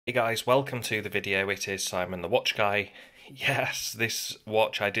Hey guys, welcome to the video. It is Simon the Watch Guy. Yes, this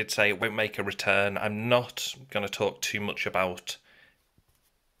watch, I did say it won't make a return. I'm not going to talk too much about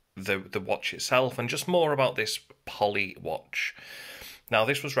the watch itself and just more about this Polywatch. Now,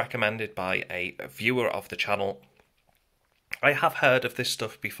 this was recommended by a viewer of the channel. I have heard of this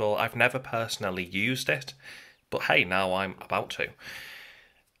stuff before. I've never personally used it, but hey, now I'm about to.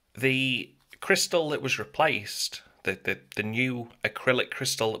 The crystal that was replaced, the new acrylic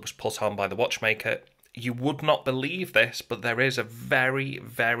crystal that was put on by the watchmaker, you would not believe this, but there is a very,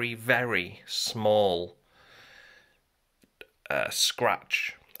 very, very small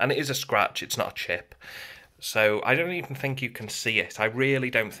scratch. And it is a scratch, it's not a chip. So I don't even think you can see it. I really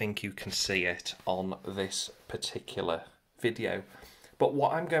don't think you can see it on this particular video. But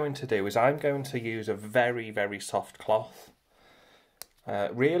what I'm going to do is I'm going to use a very, very soft cloth.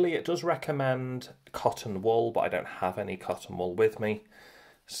 Really, it does recommend cotton wool, but I don't have any cotton wool with me.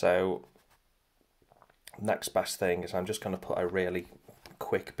 So next best thing is I'm just going to put a really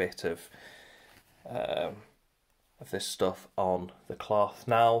quick bit of this stuff on the cloth.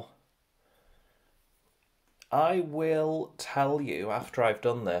 Now, I will tell you after I've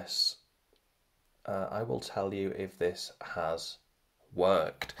done this, I will tell you if this has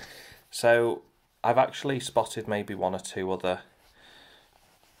worked. So I've actually spotted maybe one or two other.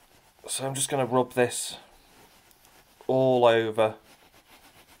 So I'm just going to rub this all over.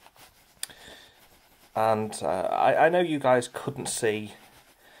 And I know you guys couldn't see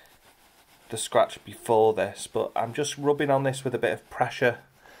the scratch before this, but I'm just rubbing on this with a bit of pressure.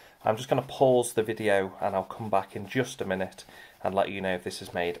 I'm just going to pause the video and I'll come back in just a minute and let you know if this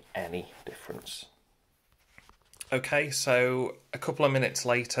has made any difference. Okay, so a couple of minutes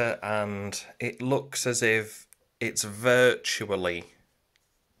later and it looks as if it's virtually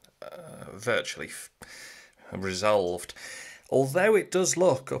resolved. Although it does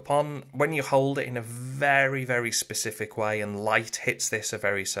look, upon when you hold it in a very, very specific way and light hits this a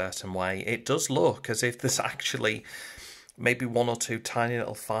very certain way, it does look as if there's actually maybe one or two tiny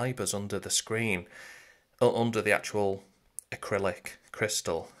little fibres under the screen, under the actual acrylic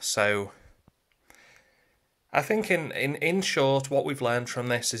crystal. So I think in short, what we've learned from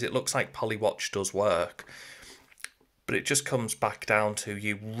this is it looks like Polywatch does work. But it just comes back down to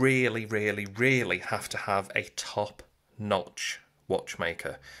you really, really, really have to have a top-notch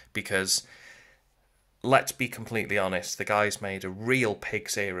watchmaker, because let's be completely honest, the guy's made a real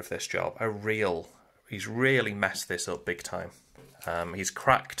pig's ear of this job. He's really messed this up big time. He's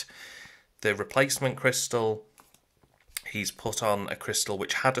cracked the replacement crystal. He's put on a crystal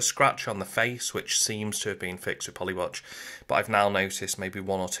which had a scratch on the face, which seems to have been fixed with Polywatch, but I've now noticed maybe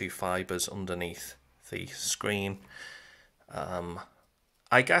one or two fibres underneath the screen.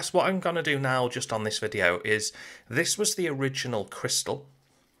 I guess what I'm going to do now just on this video is, this was the original crystal.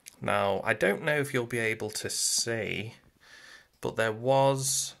 Now, I don't know if you'll be able to see, but there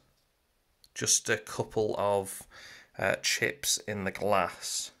was just a couple of chips in the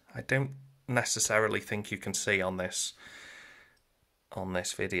glass. I don't necessarily think you can see on this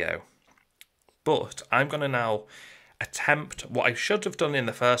video. But I'm going to now attempt what I should have done in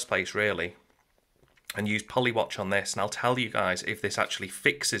the first place, really, and use Polywatch on this, and I'll tell you guys if this actually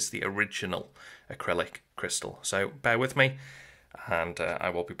fixes the original acrylic crystal. So bear with me, and I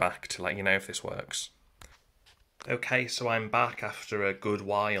will be back to let you know if this works. Okay, so I'm back after a good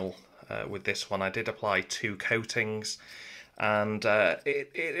while with this one. I did apply 2 coatings, and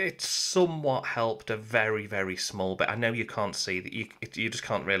it somewhat helped a very, very small bit. I know you can't see that, you just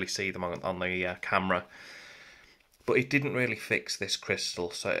can't really see them on the camera, but it didn't really fix this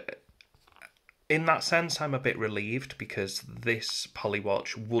crystal. So in that sense, I'm a bit relieved, because this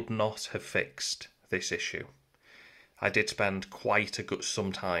Polywatch would not have fixed this issue. I did spend quite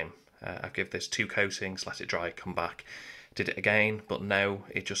some time. I give this 2 coatings, let it dry, come back, did it again, but no,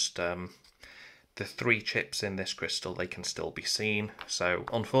 it just, the 3 chips in this crystal, they can still be seen. So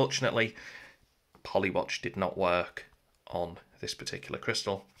unfortunately, Polywatch did not work on this particular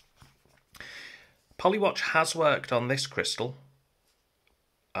crystal. Polywatch has worked on this crystal.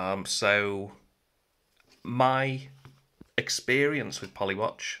 So my experience with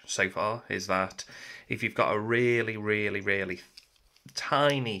Polywatch so far is that if you've got a really, really, really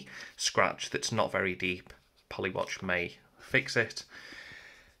tiny scratch that's not very deep, Polywatch may fix it.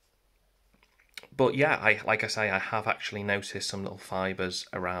 But yeah, like I say, I have actually noticed some little fibres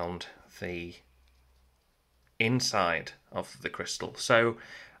around the inside of the crystal. So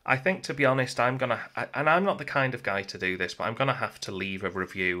I think, to be honest, I'm not the kind of guy to do this, but I'm gonna have to leave a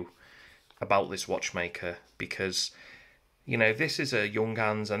review about this watchmaker, because, you know, this is a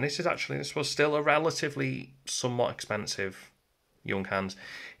Junghans, and this was still a relatively somewhat expensive Junghans.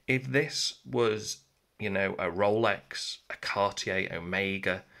 if this was, you know, a Rolex, a Cartier,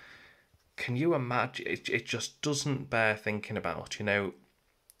 Omega, can you imagine? It just doesn't bear thinking about, you know.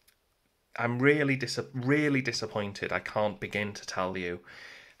 I'm really disappointed. I can't begin to tell you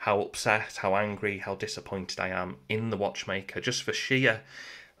how upset, how angry, how disappointed I am in the watchmaker, just for sheer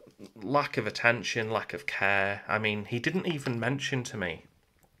lack of attention, lack of care. I mean, he didn't even mention to me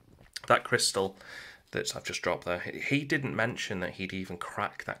that crystal that I've just dropped there. He didn't mention that he'd even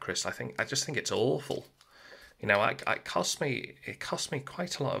cracked that crystal. I just think it's awful. You know, it cost me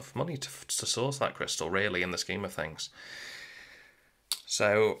quite a lot of money to source that crystal, really, in the scheme of things.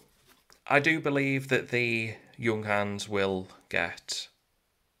 So I do believe that the Junghans will get.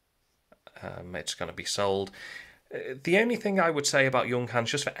 It's going to be sold. The only thing I would say about Junghans,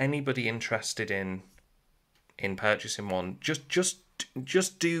 just for anybody interested in purchasing one,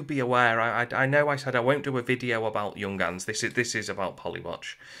 just do be aware. I know I said I won't do a video about Junghans. This is about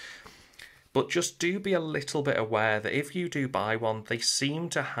Polywatch. But just do be a little bit aware that if you do buy one, they seem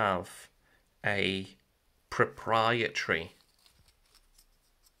to have a proprietary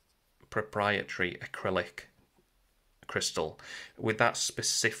acrylic crystal with that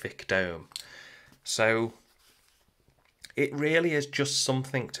specific dome. So it really is just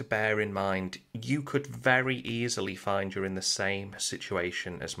something to bear in mind. You could very easily find you're in the same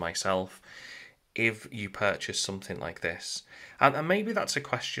situation as myself if you purchase something like this. And maybe that's a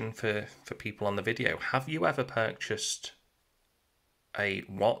question for people on the video. Have you ever purchased a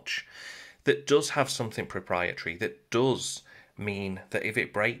watch that does have something proprietary, that does mean that if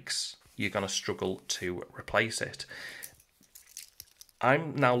it breaks, you're going to struggle to replace it?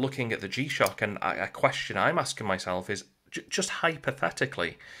 I'm now looking at the G-Shock, and a question I'm asking myself is, just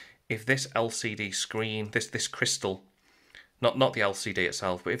hypothetically, if this LCD screen, this crystal, not the LCD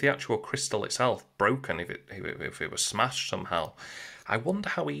itself, but if the actual crystal itself broken, if it was smashed somehow, I wonder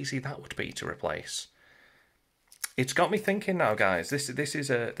how easy that would be to replace. It's got me thinking now, guys. This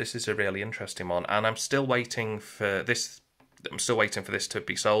is a really interesting one, and I'm still waiting for this. I'm still waiting for this to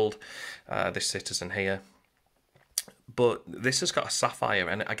be sold. This Citizen here. But this has got a sapphire,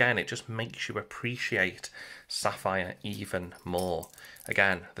 and again, it just makes you appreciate sapphire even more.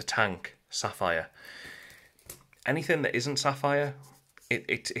 Again, the tank, sapphire. Anything that isn't sapphire,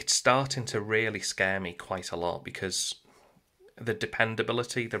 it's starting to really scare me quite a lot, because the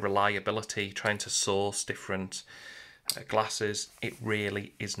dependability, the reliability, trying to source different glasses, it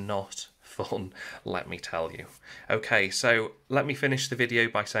really is not fun, let me tell you. Okay, so let me finish the video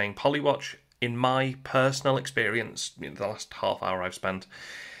by saying Polywatch, in my personal experience, the last half hour I've spent,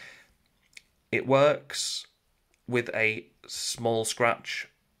 it works with a small scratch.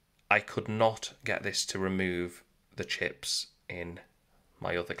 I could not get this to remove the chips in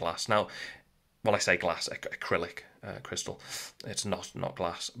my other glass. Now, well, I say glass, acrylic crystal. It's not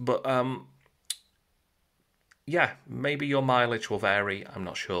glass. But, yeah, maybe your mileage will vary, I'm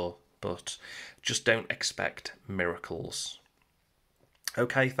not sure. But just don't expect miracles.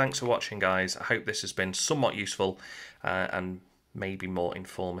 Okay, thanks for watching, guys. I hope this has been somewhat useful and maybe more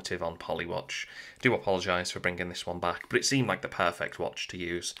informative on Polywatch. I do apologise for bringing this one back, but it seemed like the perfect watch to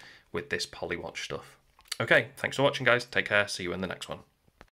use with this Polywatch stuff. Okay, thanks for watching, guys. Take care. See you in the next one.